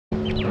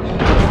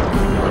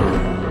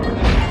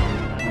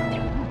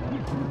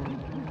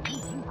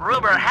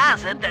Rumor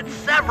has it that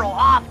several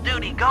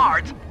off-duty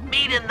guards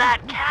meet in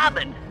that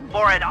cabin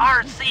for an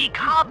RC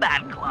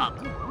combat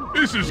club.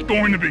 This is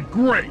going to be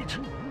great.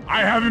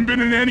 I haven't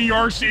been in any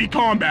RC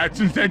combat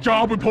since that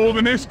job we pulled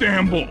in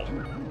Istanbul.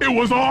 It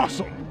was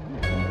awesome.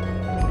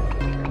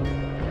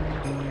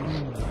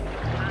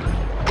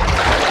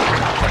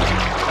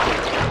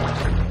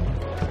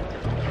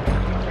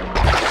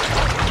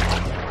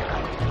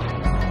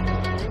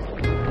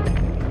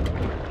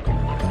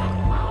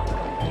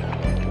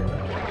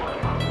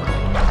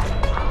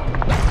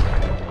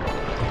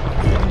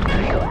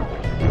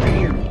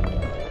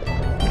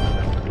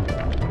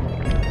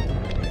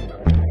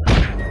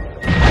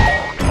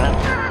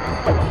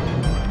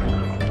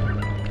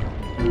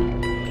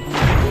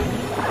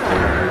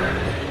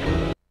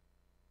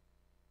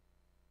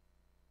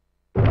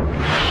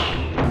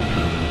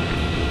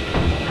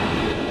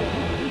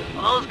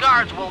 Those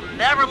guards will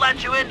never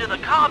let you into the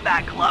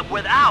combat club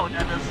without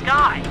a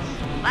disguise.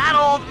 That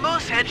old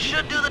moosehead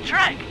should do the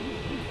trick.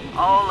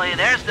 Only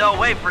there's no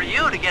way for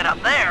you to get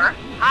up there.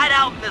 Hide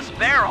out in this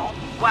barrel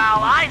while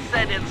I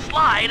send in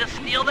Sly to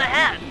steal the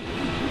head.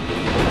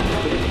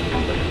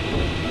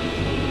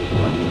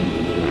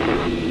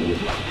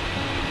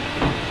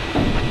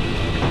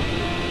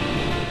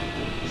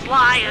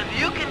 Sly, if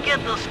you can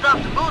get the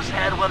stuffed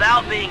moosehead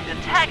without being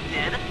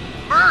detected,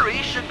 Murray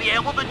should be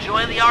able to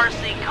join the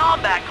RC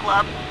Combat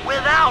Club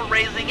without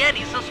raising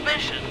any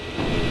suspicion.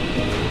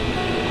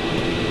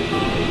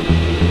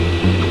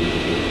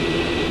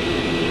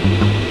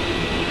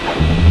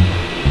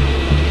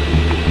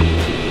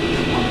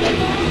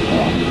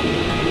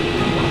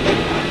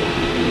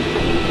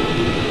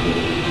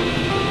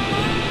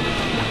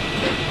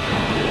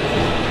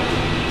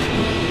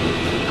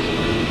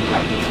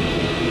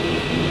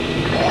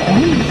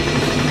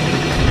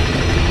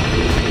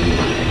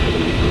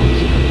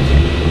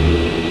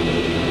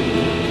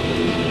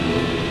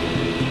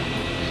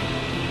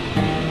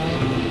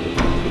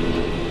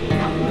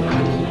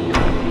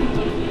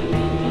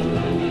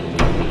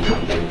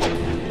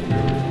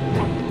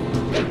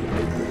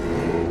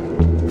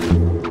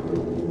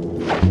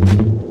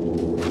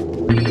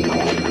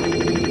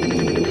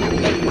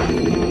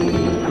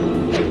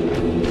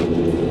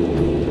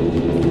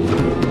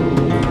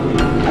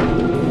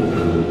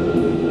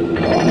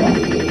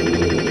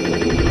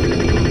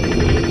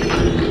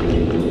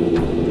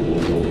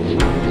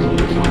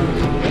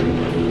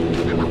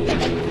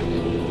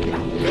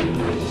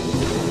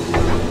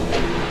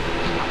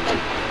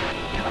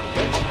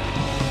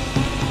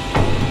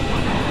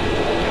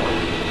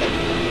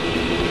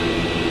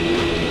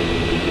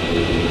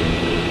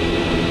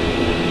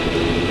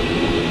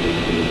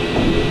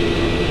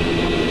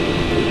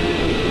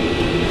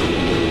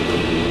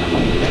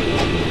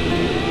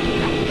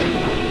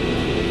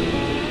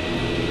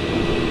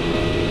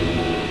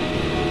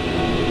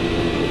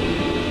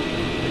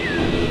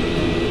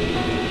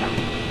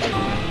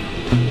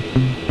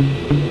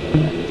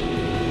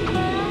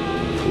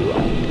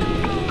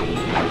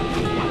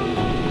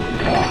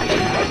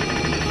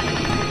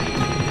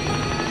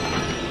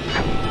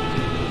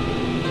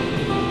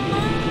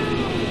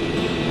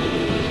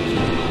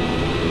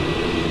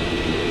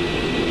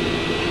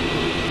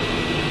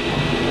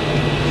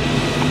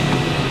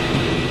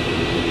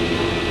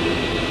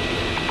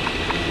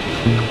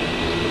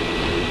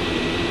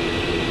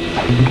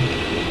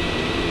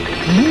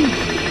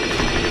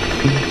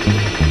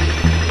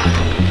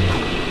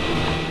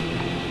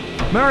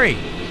 Murray,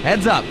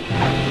 heads up.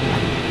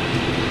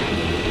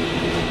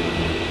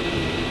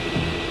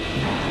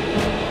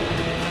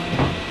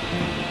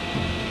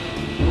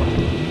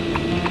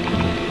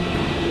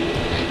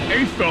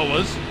 Hey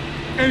fellas,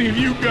 any of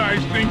you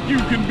guys think you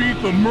can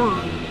beat the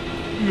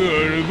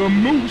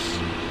moose?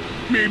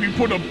 Maybe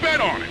put a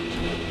bet on it.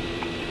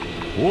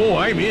 Oh,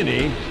 I'm in,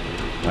 eh?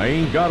 I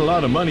ain't got a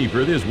lot of money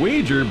for this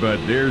wager,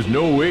 but there's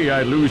no way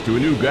I'd lose to a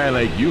new guy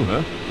like you,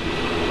 huh?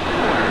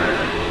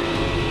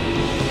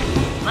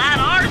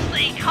 That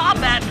RC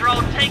combat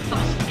drone takes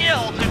some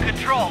skill to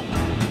control.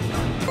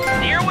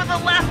 Steer with the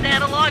left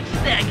analog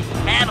stick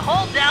and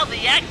hold down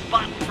the X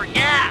button for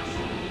gas.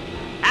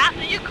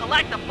 After you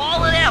collect the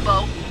fallen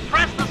ammo,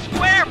 press the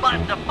square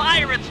button to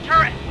fire its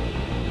turret.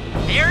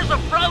 Here's a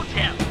pro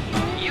tip.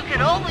 You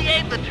can only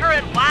aim the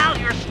turret while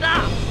you're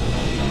stopped.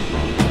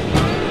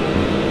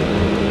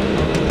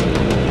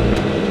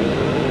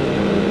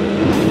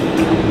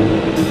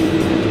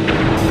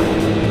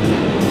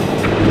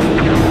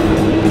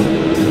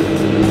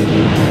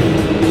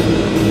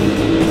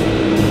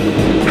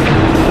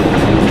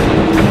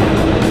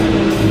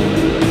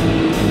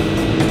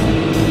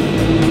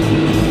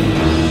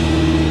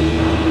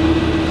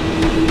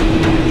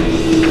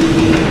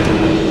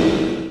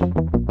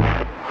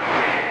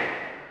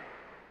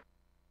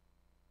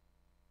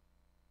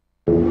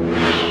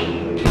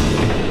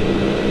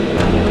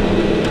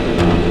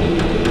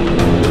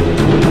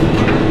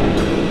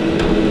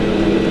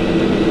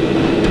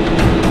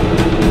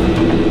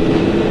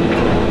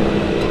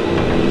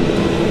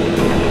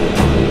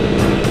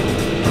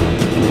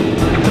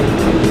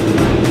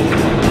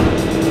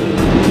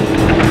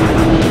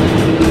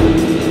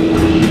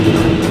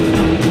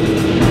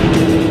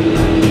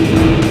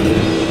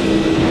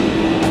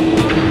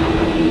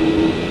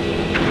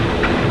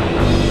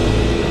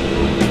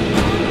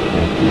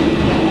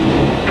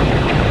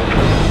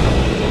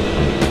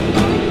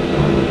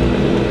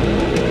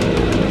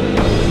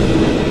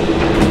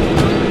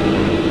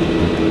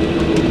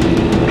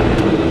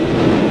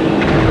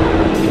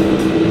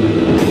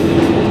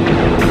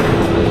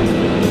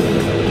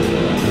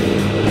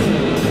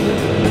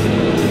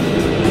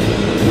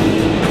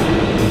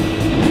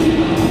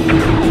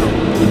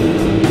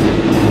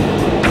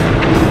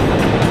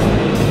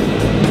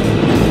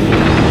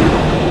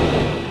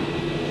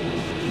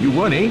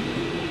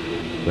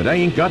 but I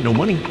ain't got no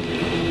money.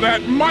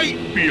 That might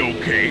be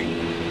okay.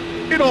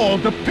 It all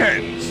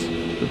depends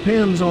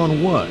Depends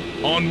on what?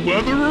 on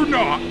whether or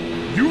not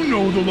you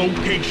know the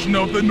location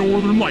of the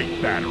Northern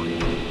Light battery.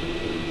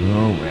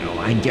 Oh, well,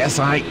 I guess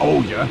I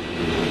owe ya.